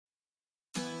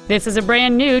This is a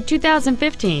brand new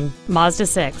 2015 Mazda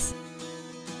 6.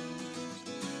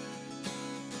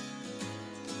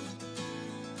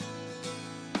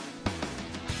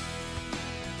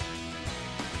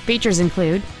 Features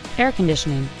include air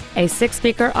conditioning, a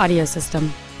 6-speaker audio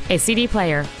system, a CD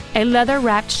player, a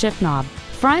leather-wrapped shift knob,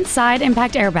 front side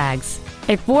impact airbags,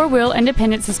 a 4-wheel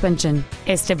independent suspension,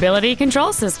 a stability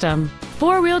control system,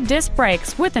 4-wheel disc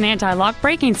brakes with an anti-lock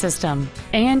braking system,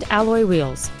 and alloy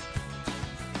wheels.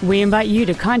 We invite you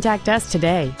to contact us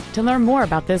today to learn more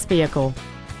about this vehicle.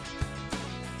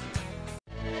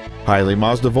 Hiley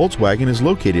Mazda Volkswagen is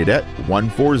located at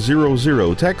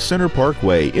 1400 Tech Center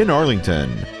Parkway in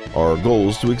Arlington. Our goal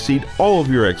is to exceed all of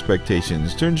your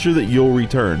expectations to ensure that you'll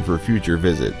return for future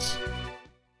visits.